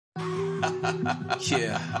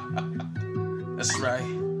Yeah, that's right.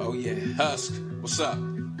 Oh yeah, Husk, what's up?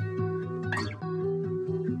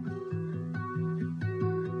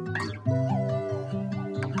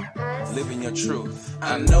 Living your truth.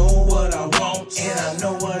 I know what I want and I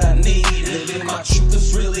know what I need. Living my truth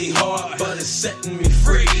is really hard, but it's setting me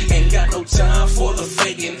free. Ain't got no time for the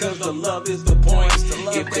faking, cause the love is the point.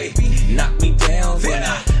 If they knock me down, then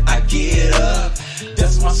I get up.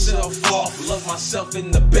 Dust myself off, love myself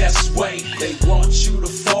in the best way. They want you to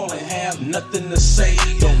fall and have nothing to say.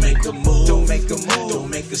 Don't make a move, don't make a move, don't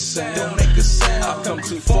make a sound, don't make a sound. I've come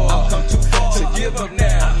too far to give up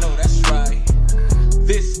now. I know that's right.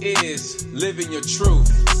 This is Living Your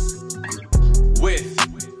Truth with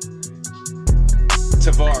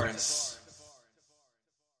Tavares.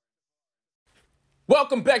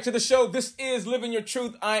 Welcome back to the show. This is Living Your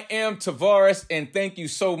Truth. I am Tavares, and thank you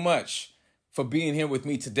so much for being here with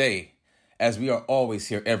me today, as we are always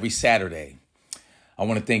here every Saturday. I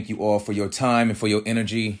want to thank you all for your time and for your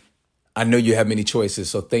energy. I know you have many choices,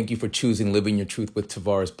 so thank you for choosing Living Your Truth with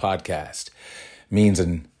Tavares podcast.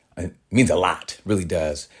 It means a lot, really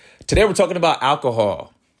does. Today we're talking about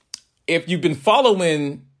alcohol. If you've been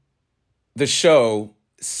following the show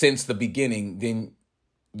since the beginning, then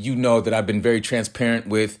you know that I've been very transparent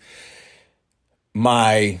with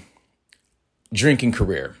my drinking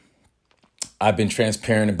career. I've been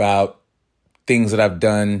transparent about things that I've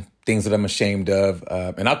done, things that I'm ashamed of,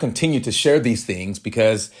 and I'll continue to share these things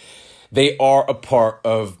because they are a part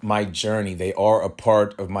of my journey. They are a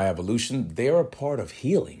part of my evolution. They are a part of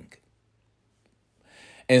healing.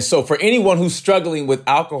 And so for anyone who's struggling with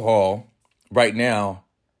alcohol right now,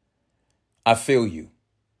 I feel you.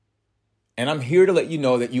 And I'm here to let you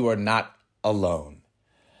know that you are not alone.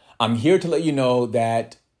 I'm here to let you know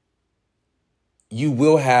that you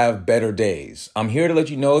will have better days. I'm here to let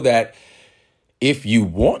you know that if you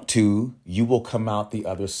want to, you will come out the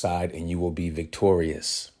other side and you will be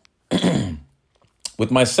victorious.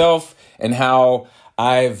 With myself and how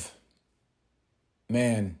the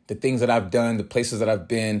things that I've done, the places that I've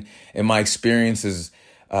been, and my experiences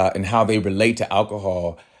and how they relate to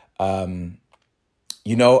alcohol, I've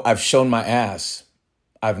shown my ass.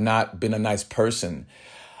 I've not been a nice person.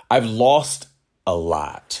 I've lost a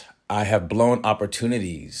lot. I have blown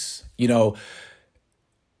opportunities.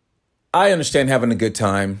 I understand having a good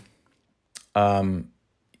time. There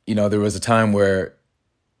was a time where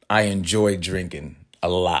I enjoyed drinking a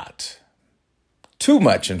lot. Too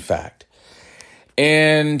much, in fact.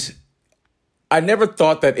 And I never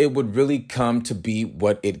thought that it would really come to be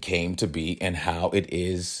what it came to be and how it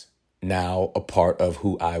is now a part of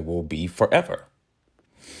who I will be forever.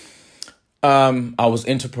 I was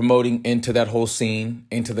into promoting into that whole scene,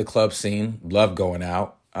 into the club scene, loved going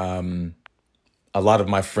out. A lot of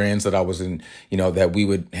my friends that I was in, that we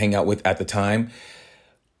would hang out with at the time,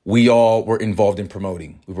 we all were involved in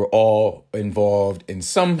promoting. We were all involved in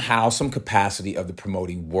some capacity of the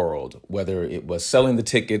promoting world, whether it was selling the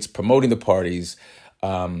tickets, promoting the parties,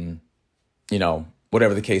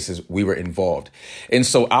 whatever the case is, we were involved. And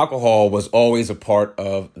so alcohol was always a part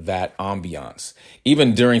of that ambiance.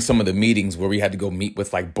 Even during some of the meetings where we had to go meet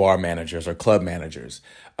with like bar managers or club managers,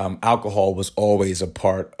 alcohol was always a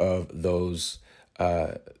part of those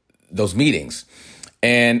meetings.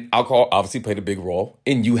 And alcohol obviously played a big role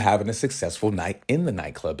in you having a successful night in the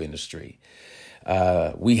nightclub industry.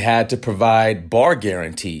 We had to provide bar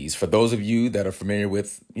guarantees. For those of you that are familiar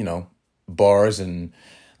with, bars and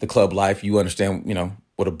the club life, you understand,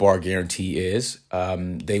 what a bar guarantee is.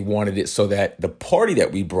 They wanted it so that the party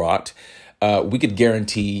that we brought, we could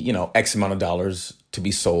guarantee, X amount of dollars to be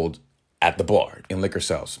sold at the bar in liquor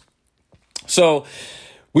sales. So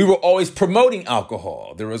we were always promoting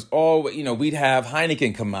alcohol. There was we'd have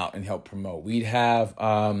Heineken come out and help promote. We'd have,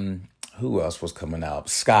 who else was coming out?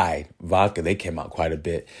 Sky Vodka. They came out quite a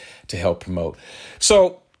bit to help promote.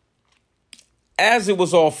 So as it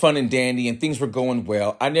was all fun and dandy and things were going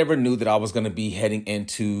well, I never knew that I was going to be heading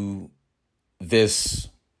into this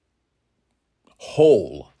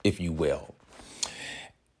hole, if you will.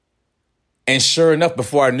 And sure enough,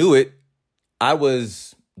 before I knew it, I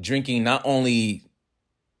was drinking not only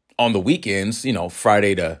on the weekends,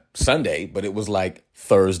 Friday to Sunday, but it was like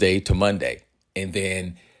Thursday to Monday. And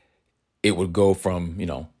then it would go from,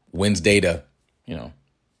 Wednesday to,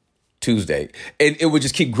 Tuesday. And it would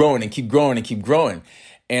just keep growing and keep growing and keep growing.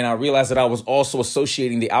 And I realized that I was also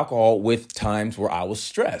associating the alcohol with times where I was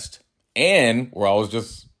stressed and where I was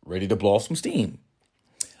just ready to blow off some steam.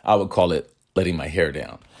 I would call it letting my hair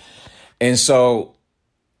down. And so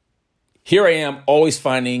here I am, always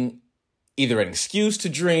finding either an excuse to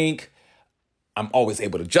drink. I'm always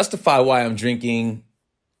able to justify why I'm drinking.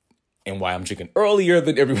 and why I'm drinking earlier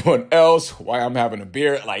than everyone else, why I'm having a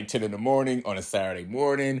beer at like 10 in the morning on a Saturday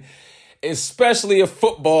morning, especially if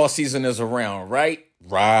football season is around, right?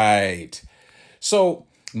 Right. So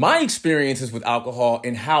my experiences with alcohol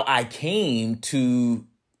and how I came to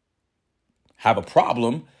have a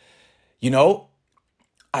problem,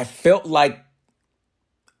 I felt like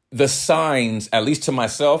the signs, at least to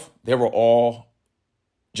myself, they were all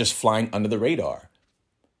just flying under the radar.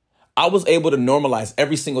 I was able to normalize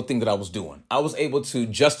every single thing that I was doing. I was able to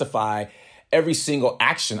justify every single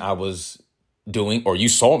action I was doing or you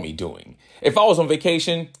saw me doing. If I was on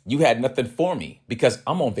vacation, you had nothing for me because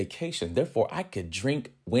I'm on vacation. Therefore, I could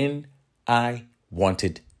drink when I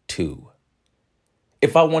wanted to.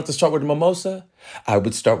 If I wanted to start with a mimosa, I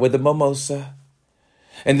would start with a mimosa.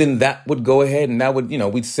 And then that would go ahead and that would,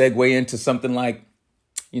 we'd segue into something like,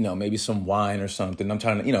 maybe some wine or something. I'm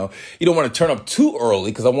trying to, you don't want to turn up too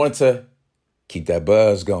early because I wanted to keep that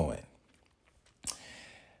buzz going.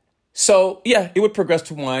 So, yeah, it would progress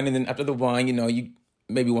to wine. And then after the wine, you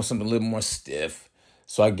maybe want something a little more stiff.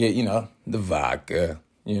 So I get, the vodka,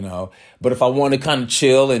 But if I want to kind of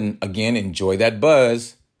chill and, again, enjoy that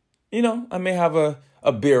buzz, I may have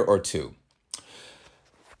a beer or two.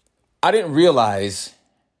 I didn't realize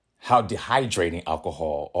how dehydrating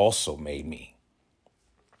alcohol also made me.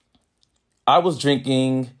 I was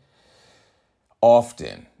drinking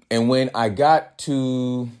often. And when I got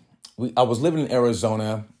to, I was living in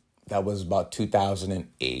Arizona. That was about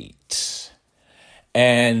 2008.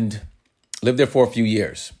 And lived there for a few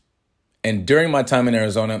years. And during my time in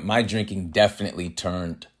Arizona, my drinking definitely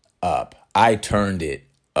turned up. I turned it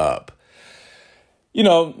up.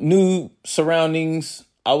 New surroundings.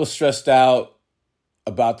 I was stressed out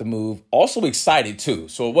about the move. Also excited too.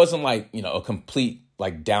 So it wasn't like, a complete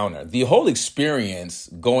downer. The whole experience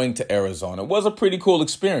going to Arizona was a pretty cool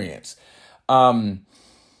experience. We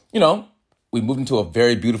moved into a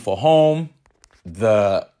very beautiful home.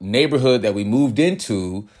 The neighborhood that we moved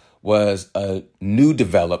into was a new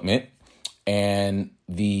development, and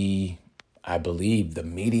I believe the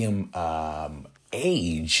medium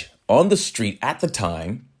age on the street at the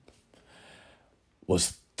time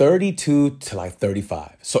was 32 to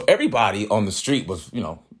 35. So everybody on the street was,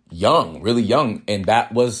 young, really young. And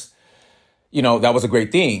that was a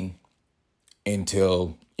great thing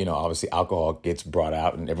until, obviously alcohol gets brought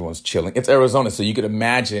out and everyone's chilling. It's Arizona, so you could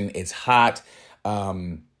imagine it's hot.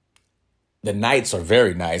 The nights are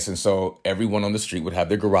very nice. And so everyone on the street would have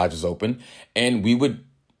their garages open and we would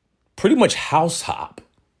pretty much house hop,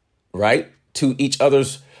 right, to each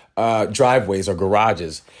other's driveways or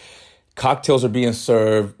garages. Cocktails are being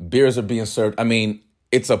served, beers are being served. I mean,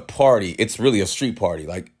 it's a party. It's really a street party.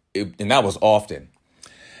 And that was often.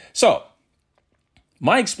 So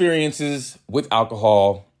my experiences with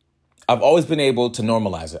alcohol, I've always been able to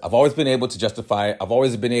normalize it. I've always been able to justify it. I've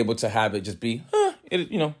always been able to have it just be,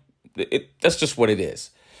 that's just what it is.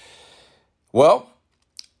 Well,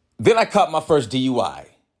 then I caught my first DUI.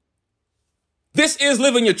 This is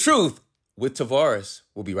Living Your Truth with Tavares.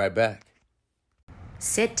 We'll be right back.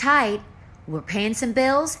 Sit tight. We're paying some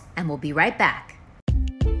bills and we'll be right back.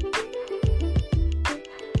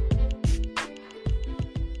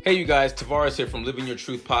 Hey, you guys, Tavares here from Living Your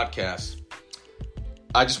Truth podcast.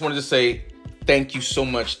 I just wanted to say thank you so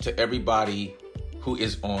much to everybody who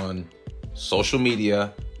is on social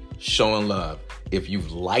media showing love. If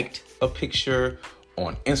you've liked a picture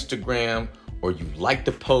on Instagram or you liked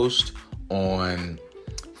a post on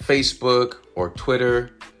Facebook or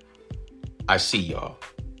Twitter, I see y'all.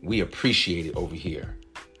 We appreciate it over here.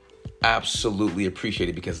 Absolutely appreciate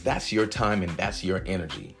it because that's your time and that's your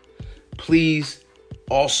energy. Please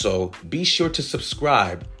also be sure to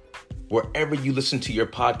subscribe wherever you listen to your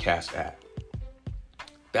podcast at.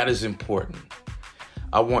 That is important.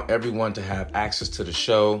 I want everyone to have access to the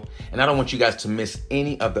show, and I don't want you guys to miss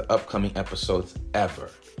any of the upcoming episodes ever.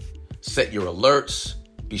 Set your alerts.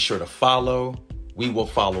 Be sure to follow. We will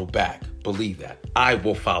follow back. Believe that. I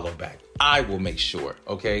will follow back. I will make sure,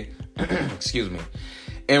 okay? Excuse me.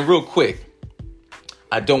 And real quick,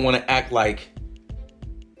 I don't want to act like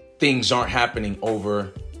things aren't happening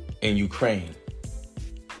over in Ukraine.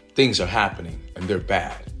 Things are happening and they're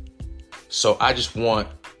bad. So I just want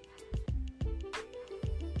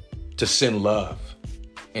to send love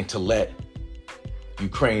and to let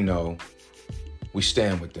Ukraine know we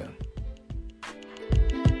stand with them.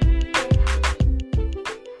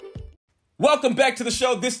 Welcome back to the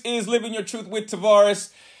show. This is Living Your Truth with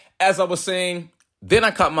Tavares. As I was saying, then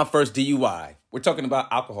I caught my first DUI. We're talking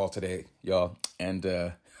about alcohol today, y'all. And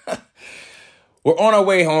we're on our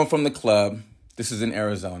way home from the club. This is in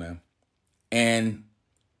Arizona. And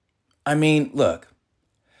I mean, look,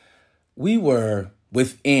 we were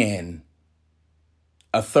within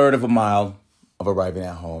a third of a mile of arriving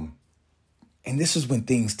at home. And this is when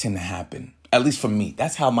things tend to happen, at least for me.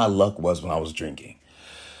 That's how my luck was when I was drinking.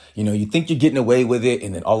 You know, you think you're getting away with it,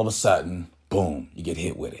 and then all of a sudden, boom, you get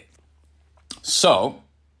hit with it. So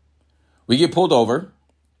we get pulled over,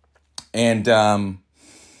 and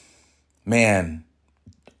man,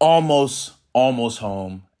 almost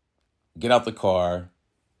home. Get out the car.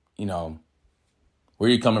 You know, where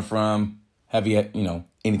you coming from? Have you,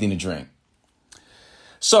 anything to drink?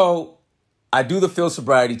 So I do the field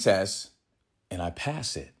sobriety test, and I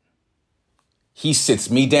pass it. He sits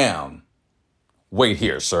me down. Wait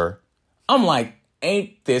here, sir. I'm like,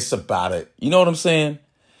 ain't this about it? You know what I'm saying?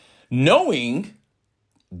 Knowing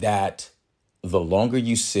that the longer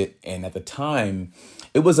you sit, and at the time,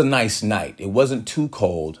 it was a nice night. It wasn't too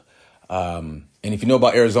cold. And if you know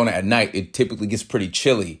about Arizona at night, it typically gets pretty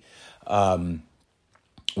chilly when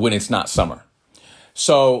it's not summer.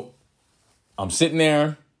 So I'm sitting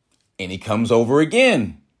there, and he comes over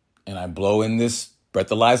again, and I blow in this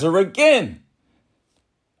breathalyzer again.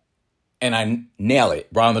 And I nail it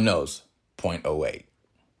right on the nose, 0.08.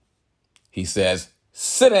 He says,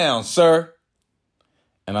 sit down, sir.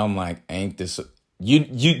 And I'm like, ain't this,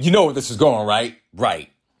 you know where this is going, right?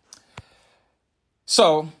 Right.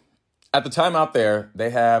 So at the time out there,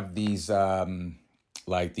 they have these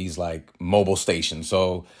mobile stations.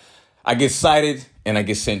 So I get cited and I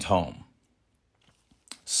get sent home.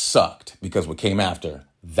 Sucked, because what came after,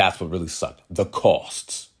 that's what really sucked. The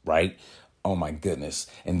costs, right? Oh my goodness.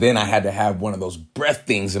 And then I had to have one of those breath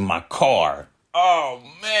things in my car. Oh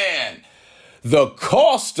man. The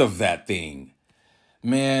cost of that thing.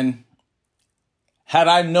 Man, had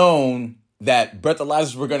I known that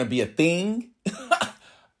breathalyzers were going to be a thing,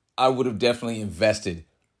 I would have definitely invested.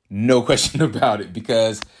 No question about it,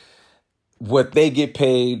 because what they get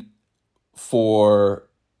paid for,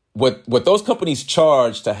 what those companies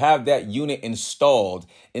charge to have that unit installed,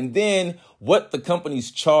 and then what the companies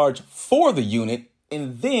charge for the unit,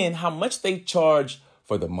 and then how much they charge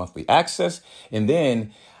for the monthly access. And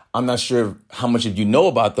then I'm not sure how much of you know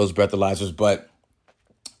about those breathalyzers, but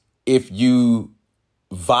if you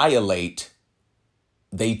violate,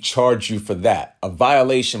 they charge you for that. A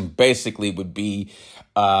violation basically would be,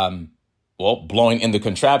 blowing in the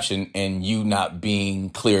contraption and you not being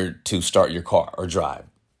cleared to start your car or drive.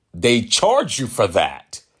 They charge you for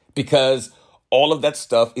that because all of that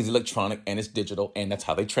stuff is electronic and it's digital, and that's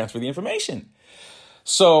how they transfer the information.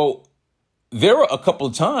 So there were a couple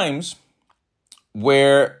of times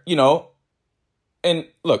where, and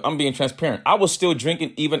look, I'm being transparent. I was still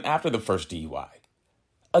drinking even after the first DUI.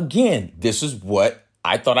 Again, this is what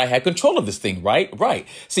I thought I had control of this thing, right? Right.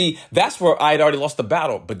 See, that's where I had already lost the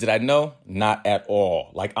battle. But did I know? Not at all.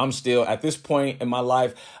 Like, I'm still at this point in my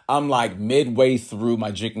life, I'm like midway through my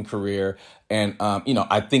drinking career. And,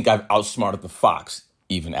 I think I've outsmarted the fox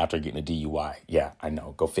even after getting a DUI. Yeah, I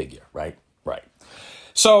know. Go figure. Right. Right.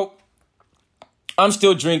 So I'm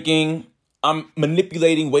still drinking. I'm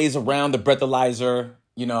manipulating ways around the breathalyzer.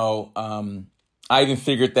 I even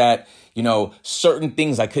figured that, certain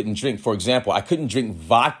things I couldn't drink. For example, I couldn't drink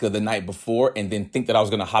vodka the night before and then think that I was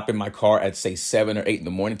going to hop in my car at, say, 7 or 8 in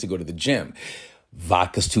the morning to go to the gym.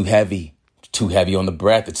 Vodka's too heavy on the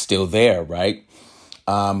breath. It's still there, right?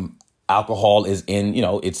 Alcohol is in,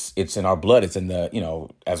 it's in our blood. It's in the,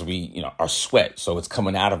 as we, our sweat. So it's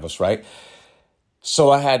coming out of us, right?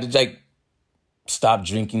 So I had to stop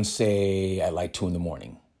drinking, say, at like 2 in the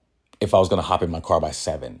morning if I was going to hop in my car by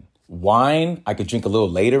 7. Wine, I could drink a little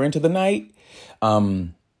later into the night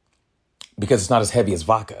because it's not as heavy as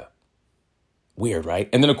vodka. Weird, right?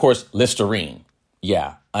 And then, of course, Listerine.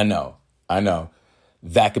 Yeah, I know.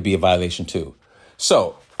 That could be a violation too.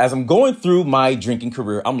 So as I'm going through my drinking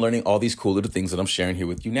career, I'm learning all these cool little things that I'm sharing here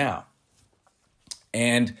with you now.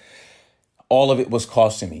 And all of it was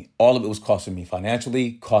costing me. All of it was costing me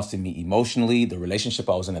financially, costing me emotionally. The relationship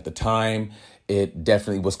I was in at the time, it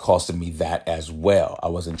definitely was costing me that as well. I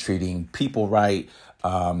wasn't treating people right.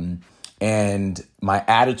 And my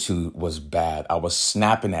attitude was bad. I was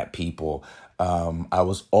snapping at people. I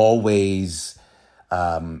was always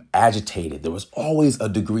agitated. There was always a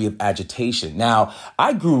degree of agitation. Now,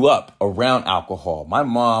 I grew up around alcohol. My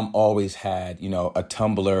mom always had, a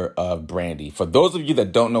tumbler of brandy. For those of you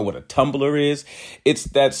that don't know what a tumbler is, it's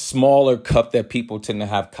that smaller cup that people tend to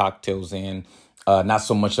have cocktails in. Not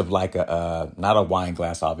so much of like not a wine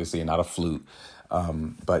glass, obviously, and not a flute.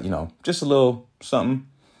 But, just a little something,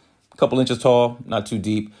 a couple inches tall, not too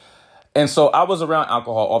deep. And so I was around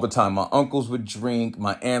alcohol all the time. My uncles would drink,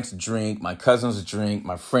 my aunts drink, my cousins drink,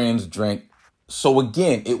 my friends drink. So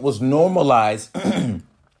again, it was normalized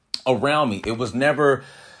around me. It was never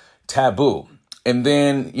taboo. And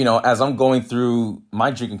then, as I'm going through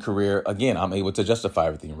my drinking career, again, I'm able to justify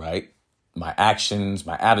everything, right? My actions,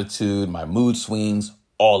 my attitude, my mood swings,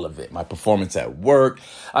 all of it, my performance at work.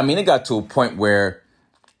 I mean, it got to a point where,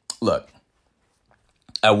 look,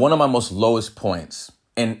 at one of my most lowest points,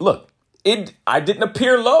 and look, I didn't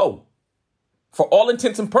appear low. For all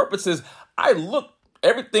intents and purposes,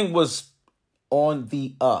 everything was on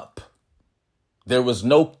the up. There was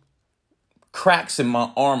no cracks in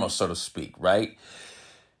my armor, so to speak, right?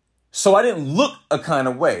 So I didn't look a kind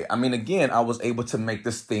of way. I mean, again, I was able to make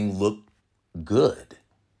this thing look good.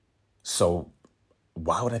 So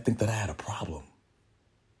why would I think that I had a problem?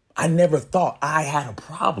 I never thought I had a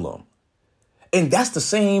problem. And that's the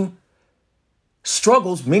same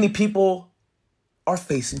struggles many people are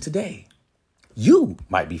facing today. You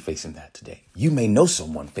might be facing that today. You may know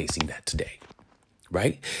someone facing that today,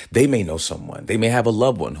 right? They may know someone. They may have a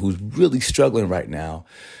loved one who's really struggling right now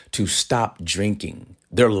to stop drinking.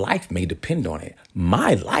 Their life may depend on it.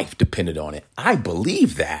 My life depended on it. I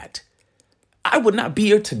believe that. I would not be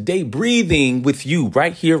here today breathing with you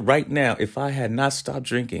right here, right now, if I had not stopped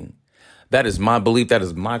drinking. That is my belief. That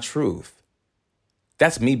is my truth.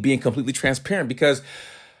 That's me being completely transparent because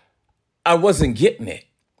I wasn't getting it.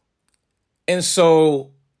 And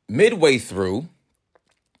so midway through,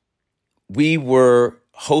 we were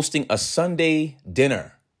hosting a Sunday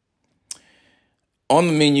dinner. On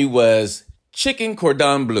the menu was chicken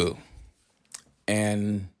cordon bleu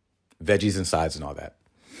and veggies and sides and all that.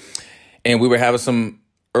 And we were having some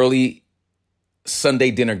early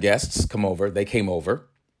Sunday dinner guests come over. They came over.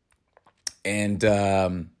 And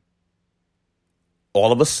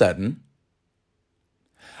all of a sudden,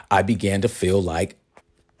 I began to feel like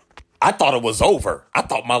I thought it was over. I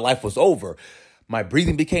thought my life was over. My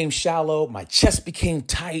breathing became shallow. My chest became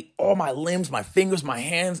tight. All my limbs, my fingers, my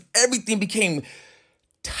hands, everything became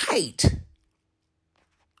tight.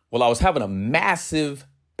 Well, I was having a massive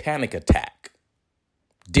panic attack.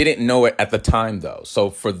 Didn't know it at the time, though. So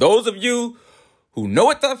for those of you who know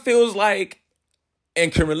what that feels like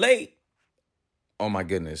and can relate, oh my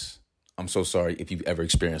goodness, I'm so sorry if you've ever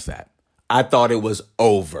experienced that. I thought it was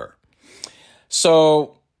over.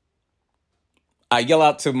 So I yell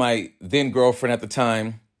out to my then girlfriend at the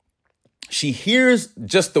time. She hears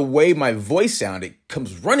just the way my voice sounded,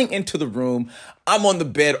 comes running into the room. I'm on the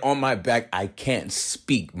bed on my back. I can't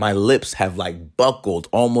speak. My lips have buckled,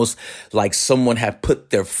 almost like someone had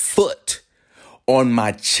put their foot on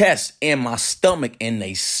my chest and my stomach, and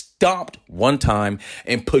they stomped one time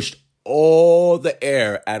and pushed all the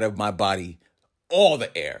air out of my body. All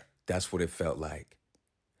the air. That's what it felt like.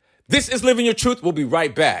 This is Living Your Truth. We'll be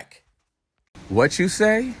right back. What you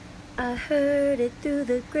say? I heard it through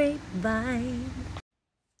the grapevine.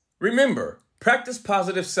 Remember, practice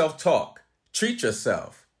positive self-talk. Treat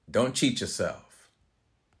yourself. Don't cheat yourself.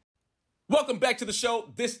 Welcome back to the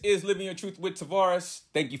show. This is Living Your Truth with Tavares.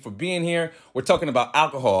 Thank you for being here. We're talking about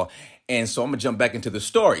alcohol. And so I'm going to jump back into the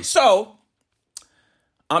story. So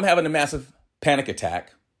I'm having a massive panic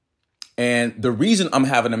attack. And the reason I'm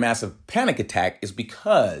having a massive panic attack is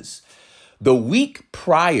because the week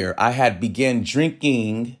prior, I had begun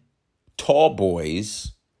drinking Tall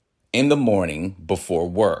Boys in the morning before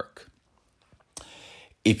work.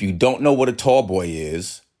 If you don't know what a Tall Boy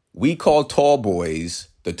is, we call Tall Boys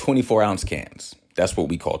the 24-ounce cans. That's what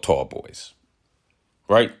we call Tall Boys.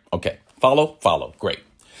 Right? Okay. Follow? Follow. Great.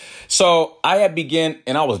 So I had begun,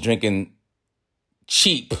 and I was drinking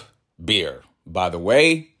cheap beer, by the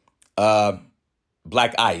way.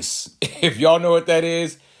 Black Ice. If y'all know what that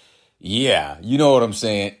is, yeah, you know what I'm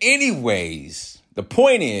saying. Anyways, the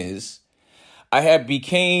point is, I had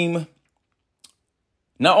became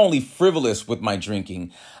not only frivolous with my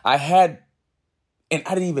drinking, and I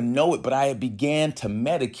didn't even know it, but I had began to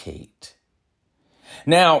medicate.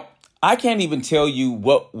 Now, I can't even tell you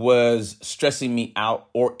what was stressing me out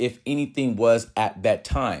or if anything was at that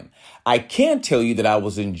time. I can tell you that I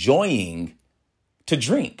was enjoying to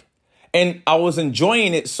drink. And I was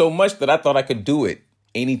enjoying it so much that I thought I could do it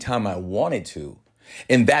anytime I wanted to.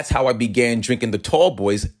 And that's how I began drinking the Tall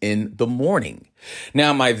Boys in the morning.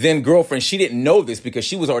 Now, my then girlfriend, she didn't know this because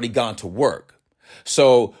she was already gone to work.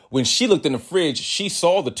 So when she looked in the fridge, she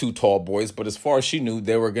saw the 2 Tall Boys, but as far as she knew,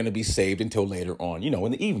 they were going to be saved until later on,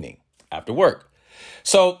 in the evening after work.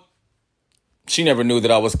 So she never knew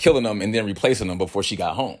that I was killing them and then replacing them before she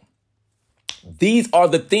got home. These are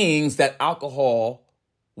the things that alcohol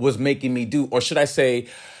was making me do, or should I say,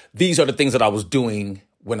 these are the things that I was doing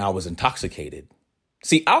when I was intoxicated.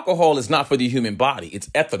 See, alcohol is not for the human body. It's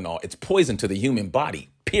ethanol. It's poison to the human body,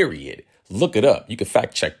 period. Look it up. You can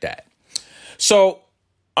fact check that. So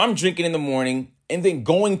I'm drinking in the morning and then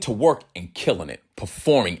going to work and killing it,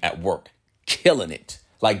 performing at work, killing it,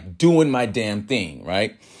 like doing my damn thing,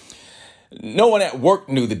 right? No one at work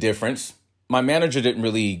knew the difference. My manager didn't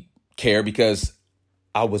really care because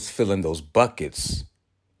I was filling those buckets.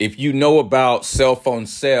 If you know about cell phone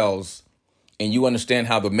sales and you understand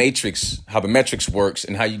how the metrics works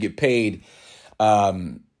and how you get paid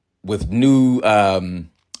with new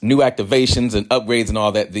activations and upgrades and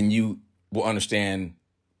all that, then you will understand,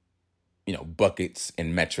 buckets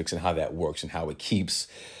and metrics and how that works and how it keeps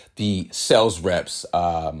the sales reps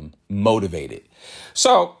motivated.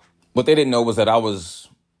 So what they didn't know was that I was,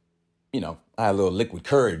 I had a little liquid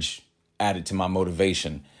courage added to my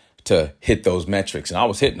motivation to hit those metrics, and I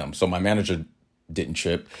was hitting them. So my manager didn't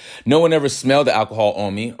trip. No one ever smelled the alcohol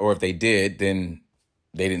on me, or if they did, then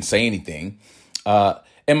they didn't say anything.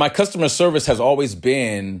 And my customer service has always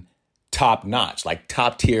been top notch, like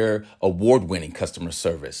top tier, award-winning customer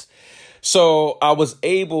service. So I was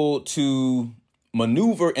able to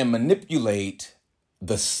maneuver and manipulate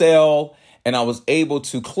the sale, and I was able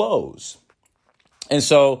to close. And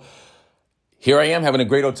so here I am having a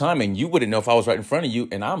great old time, and you wouldn't know if I was right in front of you,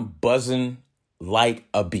 and I'm buzzing like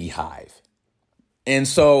a beehive. And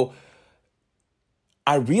so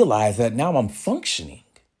I realized that now I'm functioning.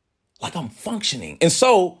 And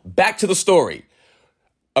so back to the story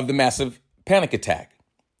of the massive panic attack.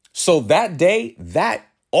 So that day,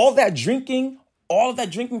 all that drinking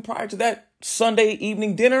prior to that Sunday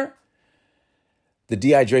evening dinner, the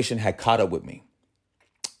dehydration had caught up with me.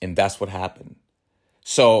 And that's what happened.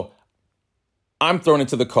 So I'm thrown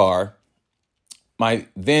into the car. My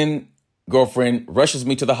then girlfriend rushes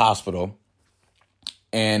me to the hospital,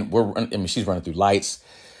 and she's running through lights.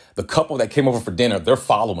 The couple that came over for dinner, they're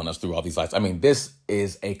following us through all these lights. This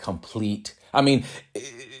is a complete, it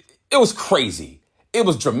was crazy. It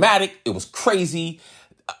was dramatic. It was crazy.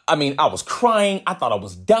 I was crying. I thought I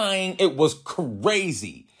was dying. It was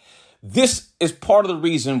crazy. This is part of the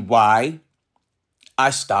reason why I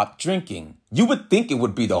stopped drinking. You would think it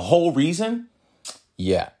would be the whole reason.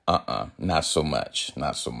 Yeah, not so much.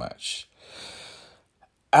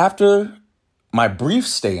 After my brief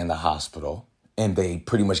stay in the hospital, and they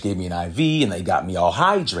pretty much gave me an IV and they got me all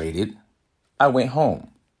hydrated, I went home.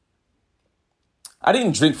 I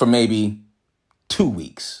didn't drink for maybe 2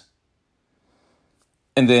 weeks.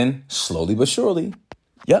 And then slowly but surely,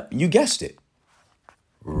 yep, you guessed it,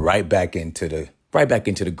 right back into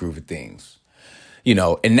the groove of things.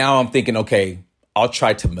 And now I'm thinking, okay, I'll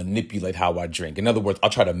try to manipulate how I drink. In other words, I'll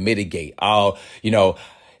try to mitigate.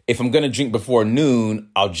 If I'm going to drink before noon,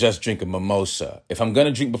 I'll just drink a mimosa. If I'm going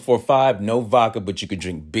to drink before 5, no vodka, but you could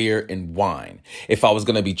drink beer and wine. If I was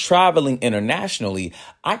going to be traveling internationally,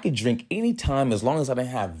 I could drink anytime as long as I didn't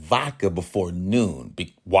have vodka before noon.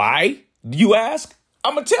 Why, you ask?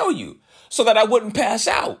 I'm going to tell you, so that I wouldn't pass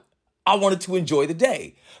out. I wanted to enjoy the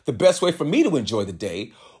day. The best way for me to enjoy the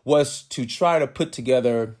day was to try to put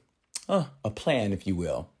together a plan, if you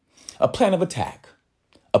will, a plan of attack,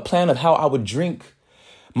 a plan of how I would drink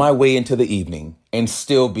my way into the evening and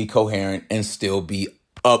still be coherent and still be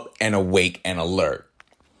up and awake and alert.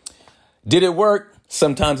 Did it work?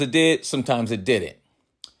 Sometimes it did, sometimes it didn't.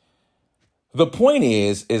 The point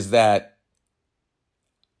is that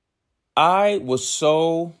I was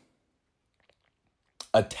so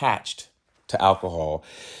attached to alcohol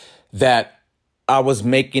that I was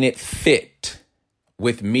making it fit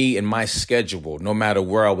with me and my schedule, no matter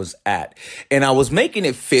where I was at. And I was making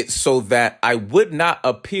it fit so that I would not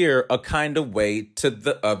appear a kind of way to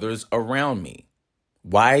the others around me.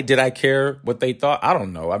 Why did I care what they thought? I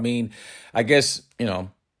don't know. I guess,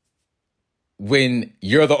 when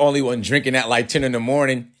you're the only one drinking at like 10 in the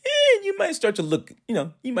morning, you might start to look,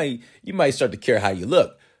 you might start to care how you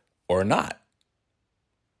look or not.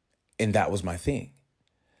 And that was my thing.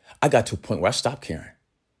 I got to a point where I stopped caring.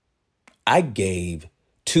 I gave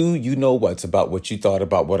two you-know-whats about what you thought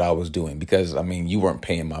about what I was doing because, you weren't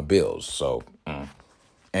paying my bills. So,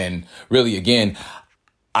 and really, again,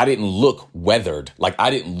 I didn't look weathered. Like,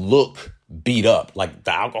 I didn't look beat up. Like,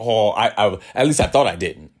 the alcohol, I at least I thought I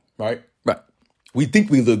didn't, right? Right. We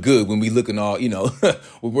think we look good when we looking all,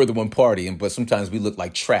 we're the one partying, but sometimes we look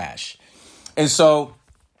like trash. And so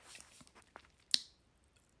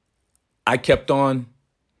I kept on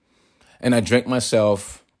and I drank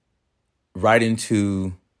myself right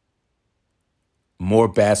into more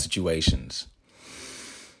bad situations.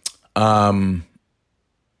 I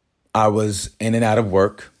was in and out of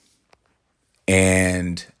work,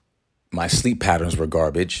 and my sleep patterns were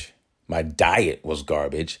garbage. My diet was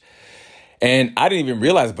garbage. And I didn't even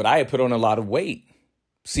realize, but I had put on a lot of weight.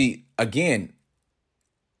 See, again,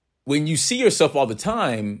 when you see yourself all the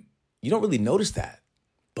time, you don't really notice that.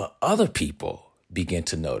 But other people begin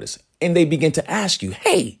to notice, and they begin to ask you,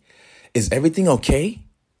 hey, is everything okay?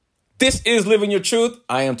 This is Living Your Truth.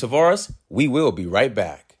 I am Tavares. We will be right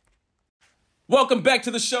back. Welcome back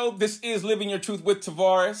to the show. This is Living Your Truth with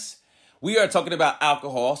Tavares. We are talking about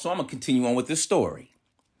alcohol, so I'm going to continue on with this story.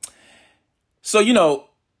 So,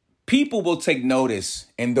 people will take notice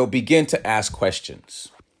and they'll begin to ask questions.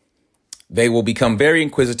 They will become very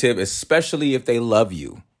inquisitive, especially if they love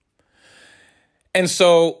you. And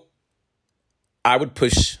so I would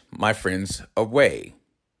push my friends away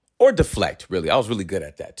or deflect, really. I was really good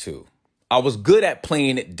at that, too. I was good at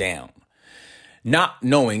playing it down, not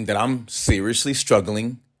knowing that I'm seriously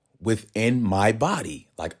struggling within my body.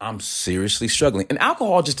 Like, I'm seriously struggling. And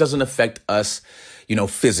alcohol just doesn't affect us,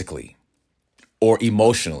 physically or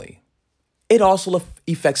emotionally. It also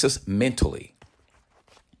affects us mentally.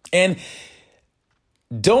 And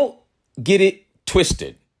don't get it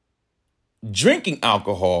twisted. Drinking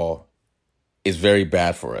alcohol is very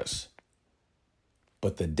bad for us.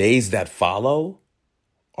 But the days that follow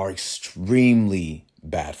are extremely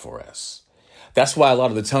bad for us. That's why a lot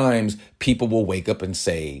of the times people will wake up and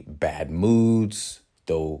say bad moods.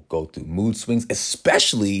 They'll go through mood swings,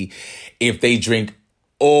 especially if they drink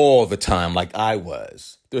all the time like I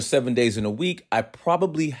was. There's 7 days in a week. I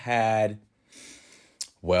probably had,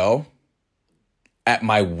 at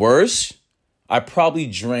my worst, I probably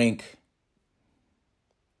drank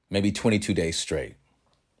maybe 22 days straight.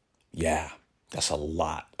 Yeah, that's a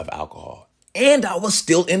lot of alcohol. And I was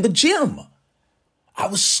still in the gym. I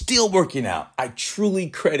was still working out. I truly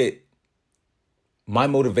credit my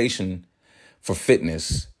motivation for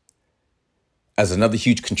fitness as another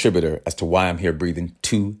huge contributor as to why I'm here breathing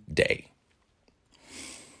today.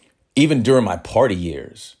 Even during my party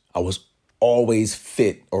years, I was always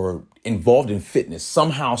fit or involved in fitness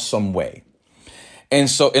somehow, some way. And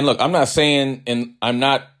look, I'm not saying, and I'm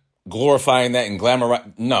not glorifying that and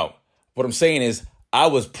glamorizing. No, what I'm saying is I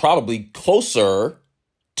was probably closer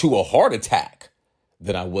to a heart attack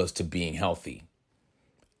than I was to being healthy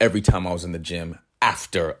every time I was in the gym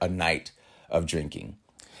after a night of drinking.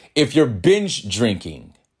 If you're binge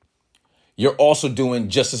drinking, you're also doing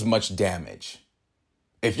just as much damage.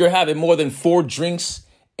 If you're having more than 4 drinks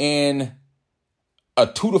in a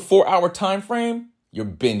 2 to 4 hour time frame, you're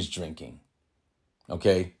binge drinking.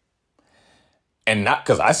 Okay? And not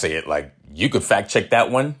because I say it, like, you could fact check that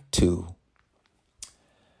one too.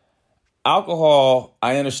 Alcohol,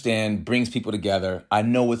 I understand, brings people together. I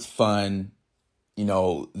know it's fun.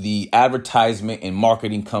 The advertisement and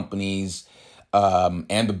marketing companies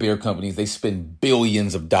and the beer companies, they spend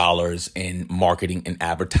billions of dollars in marketing and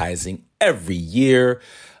advertising every year.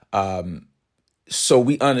 So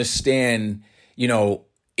we understand,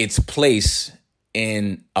 its place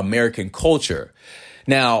in American culture.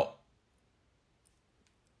 Now,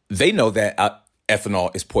 they know that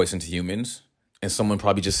ethanol is poison to humans. And someone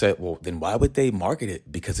probably just said, well, then why would they market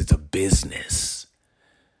it? Because it's a business.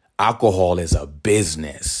 Alcohol is a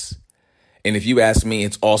business. And if you ask me,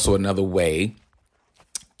 it's also another way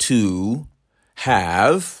to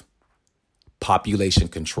have population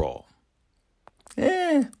control.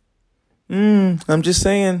 I'm just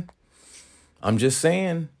saying.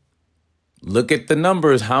 Look at the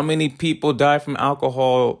numbers. How many people die from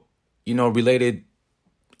alcohol, related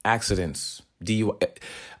accidents?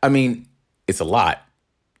 I mean, it's a lot.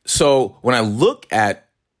 So when I look at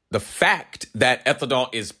the fact that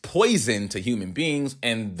ethanol is poison to human beings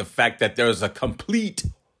and the fact that there's a complete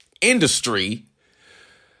industry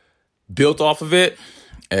built off of it,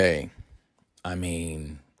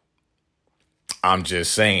 I'm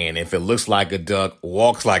just saying, if it looks like a duck,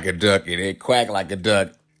 walks like a duck, and it quack like a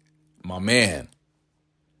duck, my man,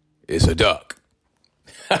 it's a duck.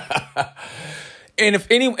 And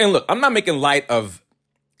look, I'm not making light of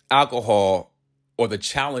alcohol or the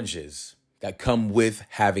challenges that come with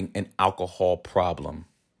having an alcohol problem.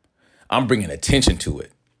 I'm bringing attention to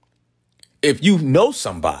it. If you know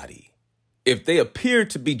somebody, if they appear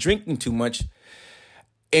to be drinking too much,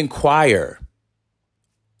 inquire.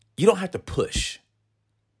 You don't have to push,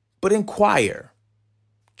 but inquire.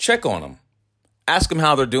 Check on them. Ask them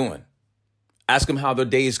how they're doing. Ask them how their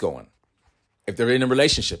day is going. If they're in a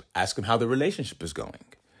relationship, ask them how their relationship is going.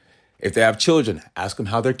 If they have children, ask them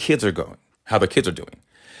how their kids are doing.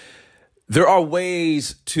 There are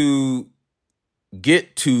ways to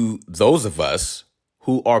get to those of us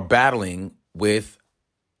who are battling with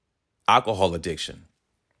alcohol addiction.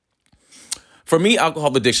 For me,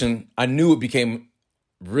 alcohol addiction, I knew it became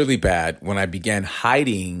really bad when I began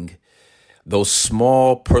hiding those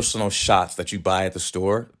small personal shots that you buy at the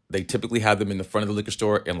store They typically have them in the front of the liquor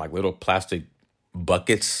store in like little plastic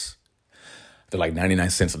buckets. They're like 99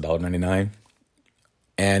 cents, $1.99.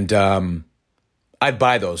 And I'd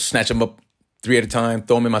buy those, snatch them up 3 at a time,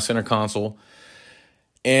 throw them in my center console.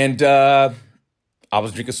 And I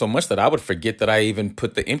was drinking so much that I would forget that I even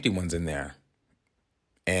put the empty ones in there.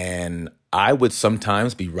 And I would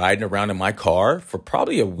sometimes be riding around in my car for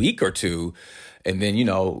probably a week or two and then,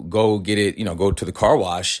 go get it, go to the car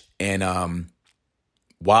wash. And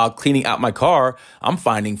while cleaning out my car, I'm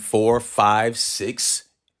finding 4, 5, 6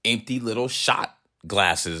 empty little shot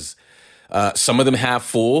glasses. Some of them have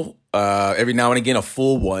full, every now and again, a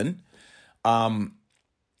full one. And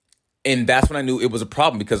that's when I knew it was a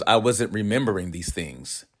problem because I wasn't remembering these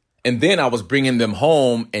things. And then I was bringing them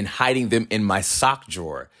home and hiding them in my sock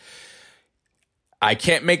drawer. I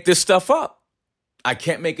can't make this stuff up. I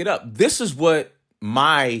can't make it up. This is what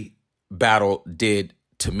my battle did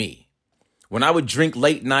to me. When I would drink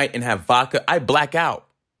late night and have vodka, I'd black out.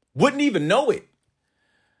 Wouldn't even know it.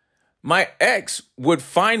 My ex would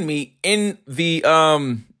find me in the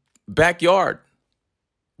backyard,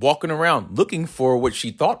 walking around looking for what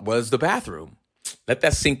she thought was the bathroom. Let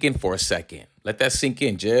that sink in for a second. Let that sink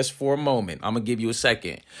in just for a moment. I'm going to give you a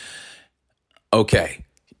second. Okay.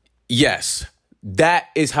 Yes, that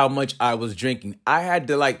is how much I was drinking. I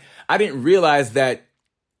didn't realize that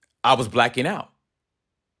I was blacking out.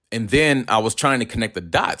 And then I was trying to connect the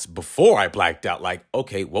dots before I blacked out. Like,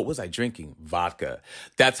 okay, what was I drinking? Vodka.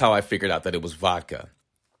 That's how I figured out that it was vodka.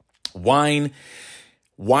 Wine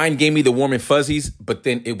gave me the warm and fuzzies, but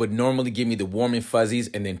then it would normally give me the warm and fuzzies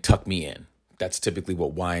and then tuck me in. That's typically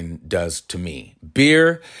what wine does to me.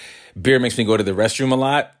 Beer makes me go to the restroom a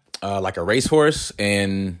lot, like a racehorse,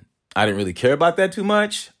 and I didn't really care about that too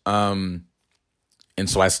much. And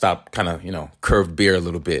so I stopped kind of, curved beer a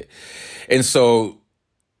little bit. And so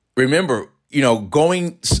remember,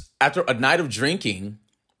 going after a night of drinking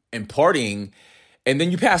and partying, and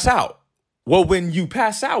then you pass out. Well, when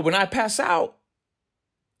I pass out,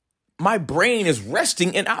 my brain is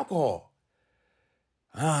resting in alcohol.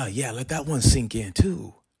 Yeah, let that one sink in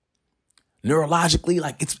too. Neurologically,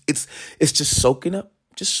 like it's just soaking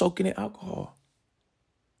in alcohol.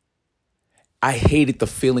 I hated the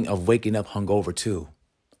feeling of waking up hungover too.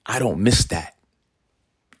 I don't miss that.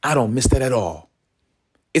 I don't miss that at all.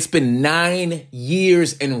 It's been 9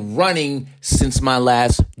 years and running since my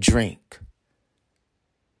last drink.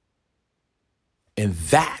 And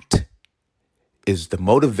that is the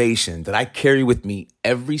motivation that I carry with me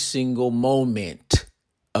every single moment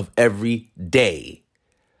of every day.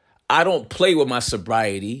 I don't play with my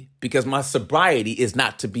sobriety because my sobriety is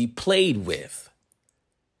not to be played with.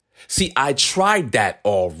 See, I tried that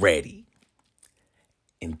already.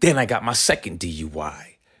 And then I got my second DUI.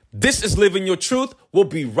 This is Living Your Truth. We'll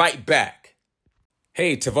be right back.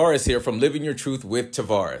 Hey, Tavares here from Living Your Truth with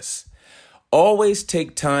Tavares. Always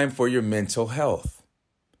take time for your mental health.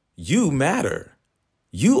 You matter.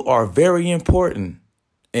 You are very important.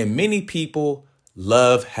 And many people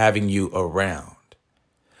love having you around.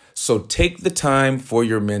 So take the time for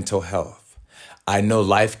your mental health. I know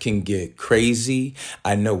life can get crazy.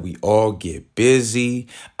 I know we all get busy.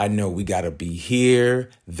 I know we got to be here,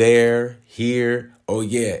 there, here. Oh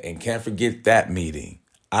yeah, and can't forget that meeting.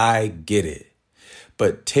 I get it.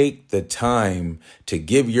 But take the time to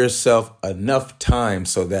give yourself enough time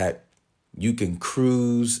so that you can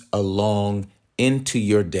cruise along into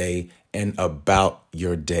your day and about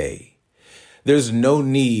your day. There's no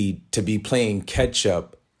need to be playing catch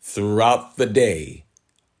up throughout the day.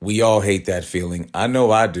 We all hate that feeling. I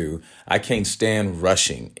know I do. I can't stand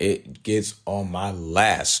rushing. It gets on my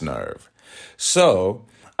last nerve. So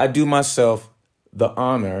I do myself the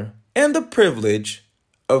honor and the privilege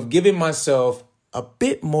of giving myself a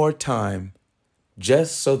bit more time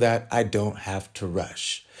just so that I don't have to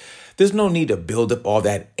rush. There's no need to build up all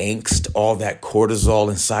that angst, all that cortisol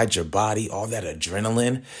inside your body, all that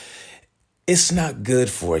adrenaline. It's not good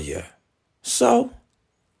for you. So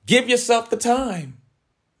give yourself the time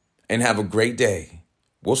and have a great day.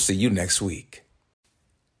 We'll see you next week.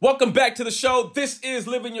 Welcome back to the show. This is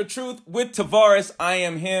Living Your Truth with Tavares. I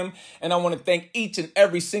am him, and I want to thank each and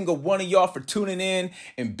every single one of y'all for tuning in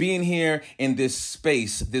and being here in this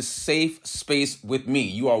space, this safe space with me.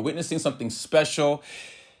 You are witnessing something special,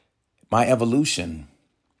 my evolution.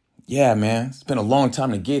 Yeah, man, it's been a long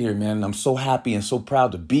time to get here, man, and I'm so happy and so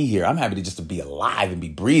proud to be here. I'm happy to just to be alive and be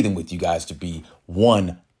breathing with you guys, to be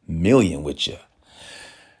 1 million with you.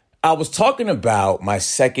 I was talking about my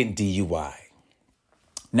second DUI.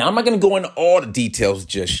 Now, I'm not going to go into all the details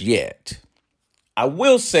just yet. I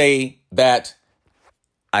will say that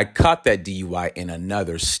I caught that DUI in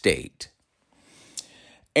another state.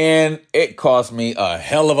 And it cost me a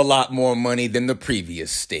hell of a lot more money than the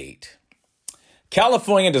previous state.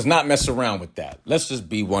 California does not mess around with that. Let's just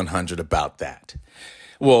be 100 about that.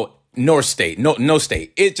 Well, no state.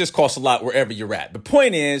 It just costs a lot wherever you're at. The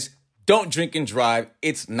point is, don't drink and drive.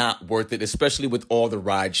 It's not worth it, especially with all the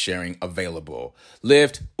ride sharing available.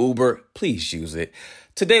 Lyft, Uber, please use it.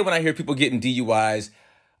 Today, when I hear people getting DUIs,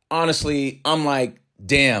 honestly, I'm like,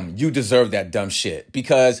 damn, you deserve that dumb shit,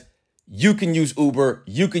 because you can use Uber,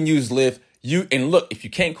 you can use Lyft, and look, if you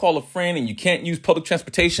can't call a friend and you can't use public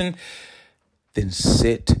transportation, then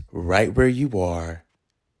sit right where you are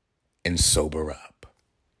and sober up.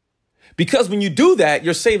 Because when you do that,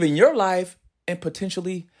 you're saving your life and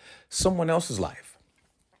potentially someone else's life.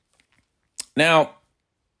 Now,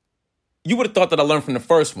 you would have thought that I learned from the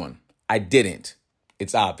first one. I didn't.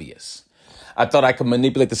 It's obvious. I thought I could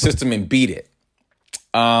manipulate the system and beat it.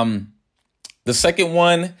 The second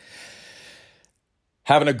one,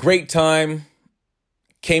 having a great time,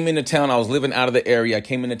 came into town. I was living out of the area. I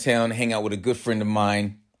came into town, hang out with a good friend of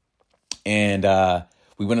mine. And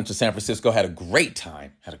we went up to San Francisco, had a great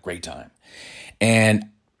time. And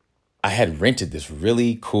I had rented this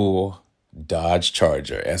really cool Dodge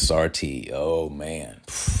Charger SRT. Oh, man.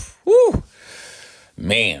 Woo.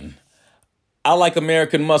 Man. I like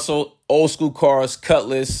American muscle, old school cars,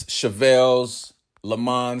 Cutlass, Chevelles, Le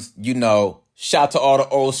Mans, shout out to all the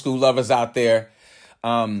old school lovers out there.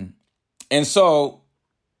 And so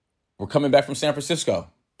we're coming back from San Francisco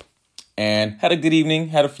and had a good evening,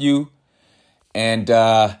 had a few. And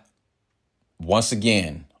once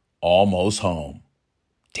again, almost home.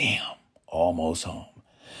 Damn, almost home.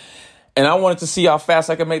 And I wanted to see how fast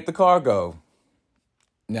I could make the car go.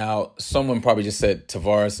 Now, someone probably just said,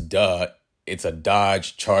 Tavares, duh, it's a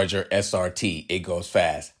Dodge Charger SRT. It goes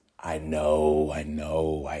fast. I know.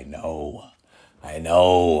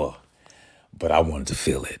 But I wanted to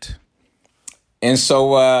feel it. And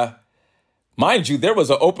so, mind you, there was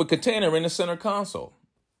an open container in the center console.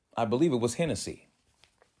 I believe it was Hennessy.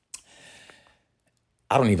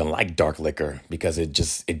 I don't even like dark liquor because it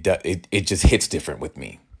just hits different with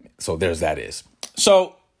me. So that is.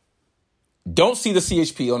 So don't see the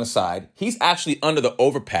CHP on the side. He's actually under the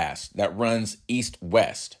overpass that runs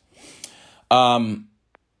east-west. We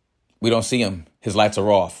don't see him. His lights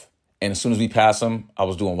are off. And as soon as we pass him, I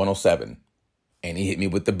was doing 107. And he hit me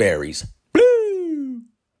with the berries. Blue!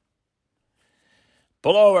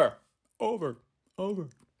 Pull over. Over.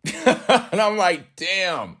 And I'm like,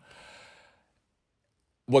 damn.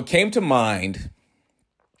 What came to mind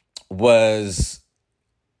was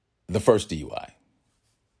the first DUI.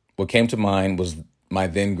 What came to mind was my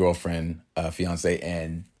then girlfriend, fiance,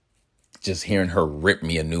 and just hearing her rip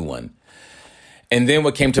me a new one. And then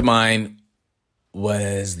what came to mind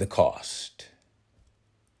was the cost.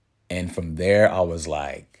 And from there, I was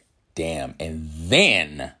like, damn. And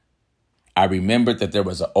then I remembered that there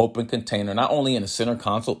was an open container, not only in the center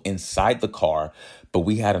console inside the car, but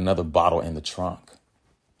we had another bottle in the trunk.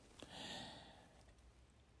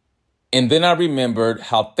 And then I remembered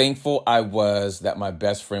how thankful I was that my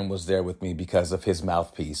best friend was there with me because of his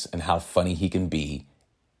mouthpiece and how funny he can be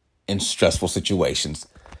in stressful situations.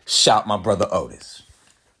 Shout my brother Otis.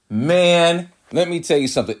 Man, let me tell you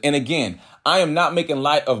something. And again, I am not making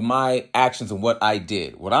light of my actions and what I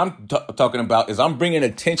did. What I'm talking about is I'm bringing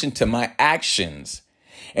attention to my actions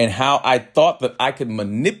and how I thought that I could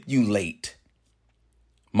manipulate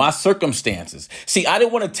my circumstances. See, I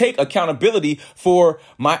didn't want to take accountability for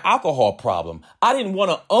my alcohol problem. I didn't want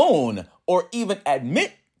to own or even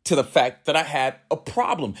admit to the fact that I had a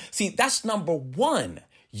problem. See, that's number one.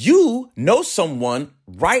 You know someone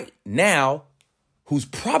right now who's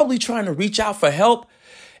probably trying to reach out for help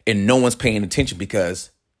and no one's paying attention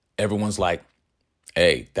because everyone's like,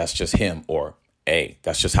 hey, that's just him, or hey,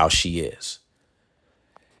 that's just how she is.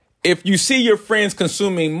 If you see your friends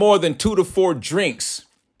consuming more than 2 to 4 drinks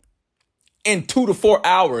in 2 to 4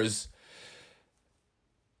 hours,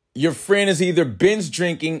 your friend is either binge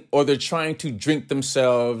drinking or they're trying to drink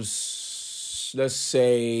themselves, let's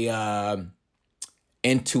say,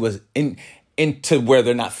 into where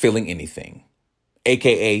they're not feeling anything,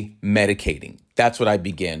 aka medicating. That's what I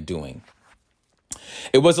began doing.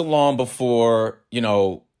 It wasn't long before,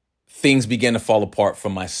 things began to fall apart for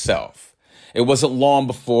myself. It wasn't long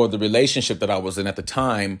before the relationship that I was in at the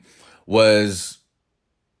time was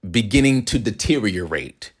beginning to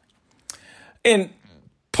deteriorate. And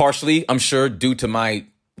partially, I'm sure, due to my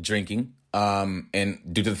drinking, and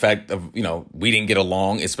due to the fact of, we didn't get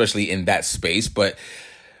along, especially in that space, but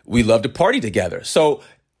we love to party together. So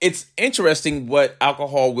it's interesting what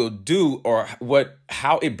alcohol will do, or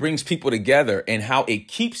how it brings people together and how it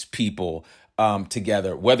keeps people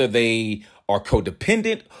together, whether they are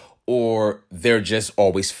codependent or they're just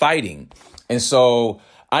always fighting. And so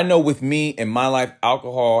I know with me in my life,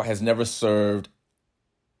 alcohol has never served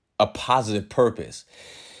a positive purpose.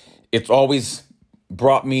 It's always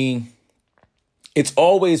brought me, it's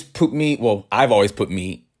always put me, well, I've always put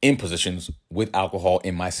me in positions with alcohol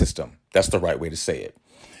in my system. That's the right way to say it.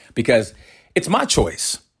 Because it's my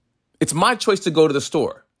choice. It's my choice to go to the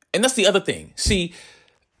store. And that's the other thing. See,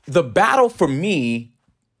 the battle for me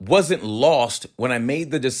wasn't lost when I made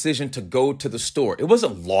the decision to go to the store. It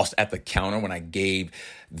wasn't lost at the counter when I gave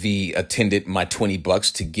the attendant my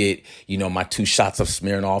 $20 to get, my 2 shots of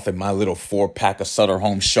Smirnoff and my little 4-pack of Sutter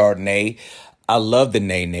Home Chardonnay. I love the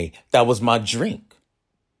nay. That was my drink.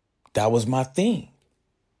 That was my thing.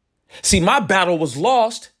 See, my battle was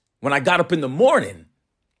lost when I got up in the morning.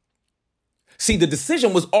 See, the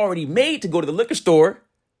decision was already made to go to the liquor store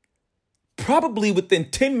probably within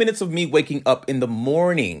 10 minutes of me waking up in the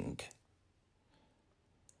morning.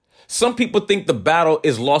 Some people think the battle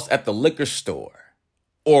is lost at the liquor store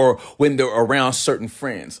or when they're around certain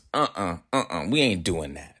friends. We ain't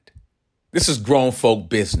doing that. This is grown folk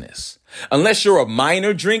business. Unless you're a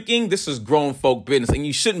minor drinking, this is grown folk business, and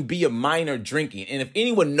you shouldn't be a minor drinking. And if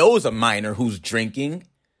anyone knows a minor who's drinking,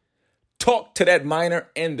 talk to that minor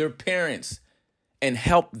and their parents and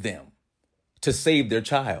help them to save their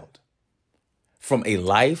child from a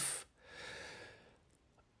life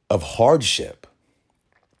of hardship.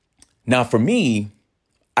 Now, for me,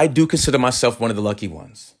 I do consider myself one of the lucky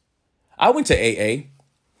ones. I went to AA.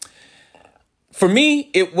 For me,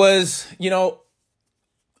 it was,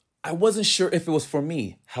 I wasn't sure if it was for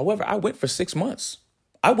me. However, I went for 6 months.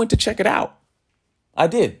 I went to check it out. I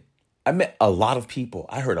did. I met a lot of people.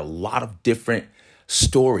 I heard a lot of different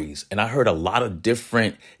stories, and I heard a lot of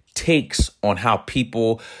different takes on how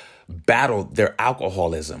people battled their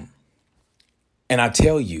alcoholism. And I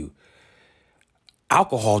tell you,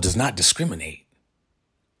 alcohol does not discriminate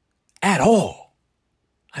at all.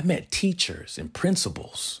 I met teachers and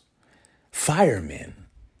principals, firemen.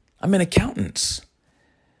 I met accountants.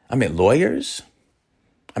 I met lawyers.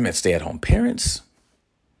 I met stay-at-home parents.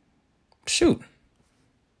 Shoot.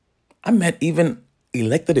 I met even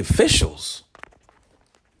elected officials.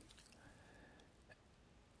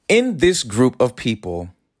 In this group of people,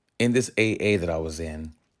 in this AA that I was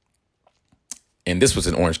in, and this was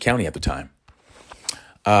in Orange County at the time,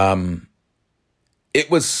 it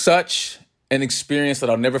was such an experience that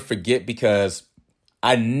I'll never forget because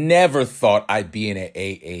I never thought I'd be in an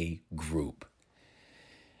AA group.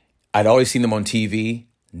 I'd always seen them on TV,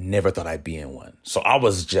 never thought I'd be in one. So I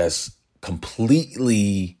was just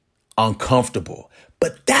completely uncomfortable.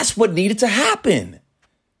 But that's what needed to happen.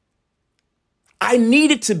 I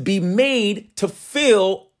needed to be made to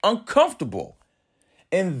feel uncomfortable.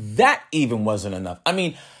 And that even wasn't enough. I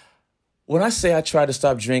mean, when I say I tried to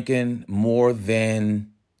stop drinking more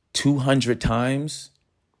than 200 times,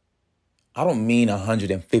 I don't mean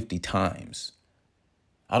 150 times.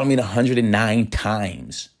 I don't mean 109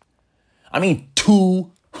 times. I mean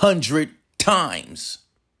 200 times.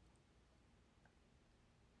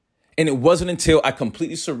 And it wasn't until I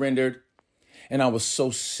completely surrendered and I was so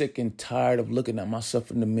sick and tired of looking at myself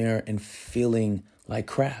in the mirror and feeling like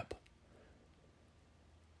crap.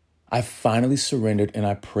 I finally surrendered and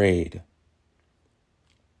I prayed.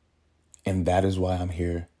 And that is why I'm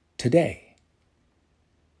here today.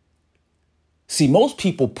 See, most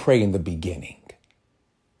people pray in the beginning.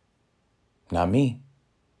 Not me.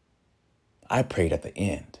 I prayed at the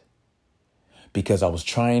end because I was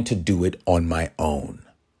trying to do it on my own.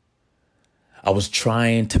 I was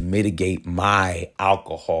trying to mitigate my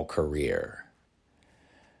alcohol career.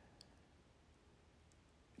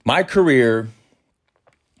 My career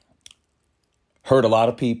hurt a lot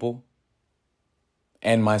of people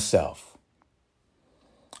and myself.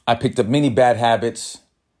 I picked up many bad habits.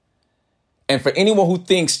 And for anyone who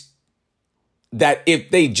thinks that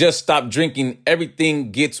if they just stop drinking,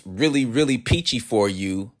 everything gets really, really peachy for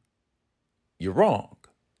you, you're wrong.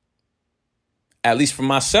 At least for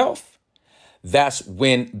myself, that's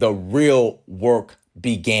when the real work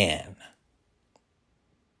began.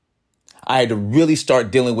 I had to really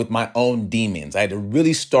start dealing with my own demons. I had to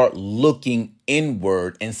really start looking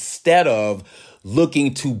inward instead of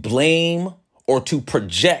looking to blame or to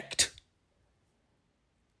project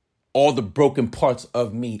all the broken parts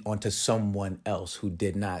of me onto someone else who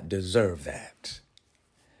did not deserve that.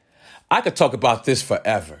 I could talk about this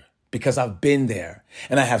forever because I've been there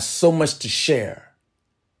and I have so much to share.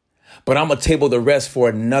 But I'm going to table the rest for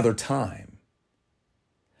another time.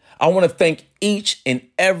 I want to thank each and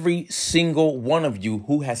every single one of you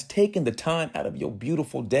who has taken the time out of your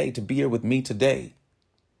beautiful day to be here with me today.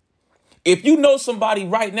 If you know somebody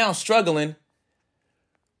right now struggling,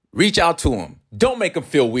 reach out to them. Don't make them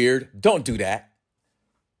feel weird. Don't do that.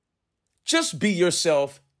 Just be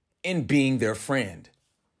yourself in being their friend.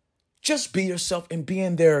 Just be yourself in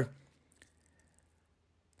being their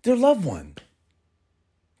loved one,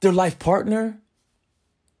 their life partner.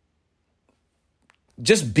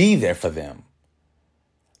 Just be there for them.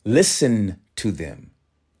 Listen to them.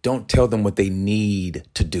 Don't tell them what they need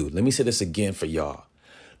to do. Let me say this again for y'all.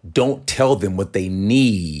 Don't tell them what they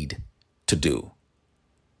need to do.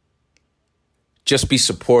 Just be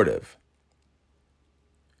supportive.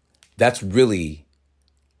 That's really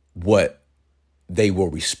what they will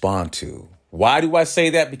respond to. Why do I say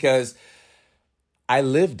that? Because I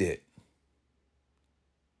lived it.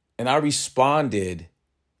 And I responded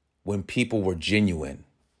when people were genuine.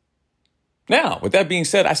 Now, with that being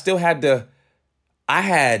said, I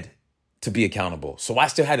had to be accountable. So I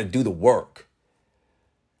still had to do the work.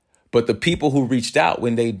 But the people who reached out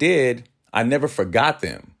when they did, I never forgot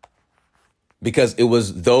them. Because it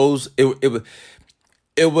was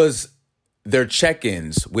it was their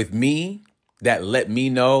check-ins with me that let me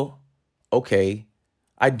know, okay,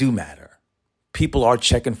 I do matter. People are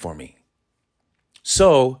checking for me.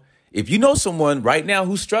 So if you know someone right now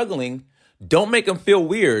who's struggling, don't make them feel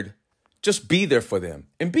weird. Just be there for them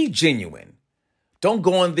and be genuine. Don't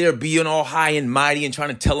go in there being all high and mighty and trying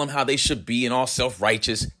to tell them how they should be and all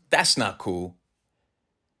self-righteous. That's not cool.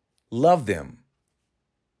 Love them.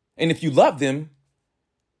 And if you love them,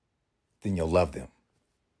 then you'll love them.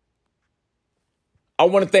 I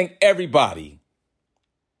want to thank everybody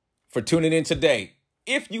for tuning in today.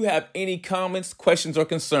 If you have any comments, questions, or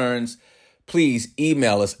concerns, please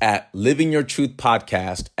email us at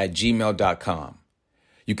livingyourtruthpodcast@gmail.com.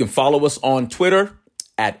 You can follow us on Twitter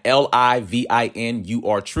at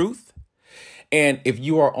LIVINURTruth. And if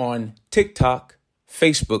you are on TikTok,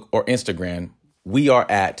 Facebook, or Instagram, we are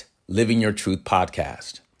at Living Your Truth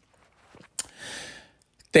Podcast.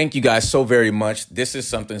 Thank you guys so very much. This is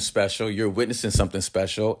something special. You're witnessing something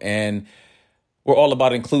special. And we're all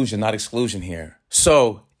about inclusion, not exclusion here.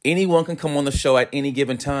 So anyone can come on the show at any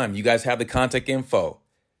given time. You guys have the contact info.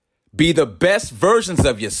 Be the best versions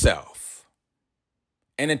of yourself.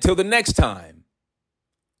 And until the next time,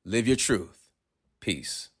 live your truth.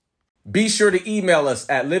 Peace. Be sure to email us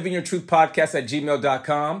at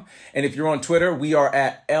livingyourtruthpodcast@gmail.com. And if you're on Twitter, we are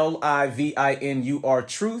at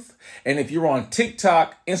LIVINURTruth. And if you're on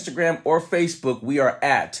TikTok, Instagram, or Facebook, we are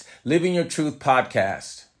at Living Your Truth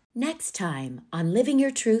Podcast. Next time on Living Your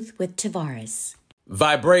Truth with Tavares.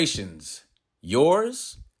 Vibrations,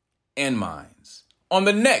 yours and mine. On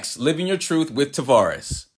the next Living Your Truth with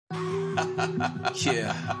Tavares.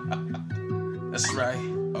 Yeah, that's right.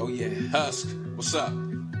 Oh yeah, Husk, what's up?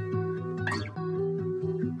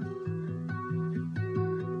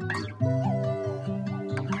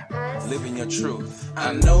 Living your truth.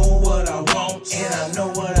 I know what I want and I know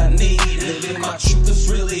what I need. Living my truth is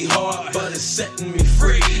really hard, but it's setting me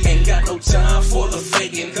free. Ain't got no time for the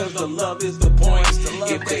faking, cause the love is the point.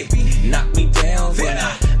 If they knock me down, then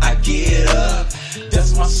I get up.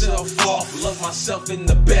 Dust myself off, love myself in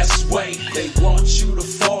the best way. They want you to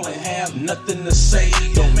fall and have nothing to say.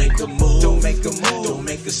 Don't make a move, don't make a move, don't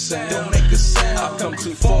make a sound, don't make a sound. I've come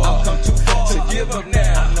too far to give up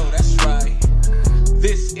now. I know that's right.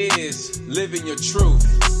 This is Living Your Truth.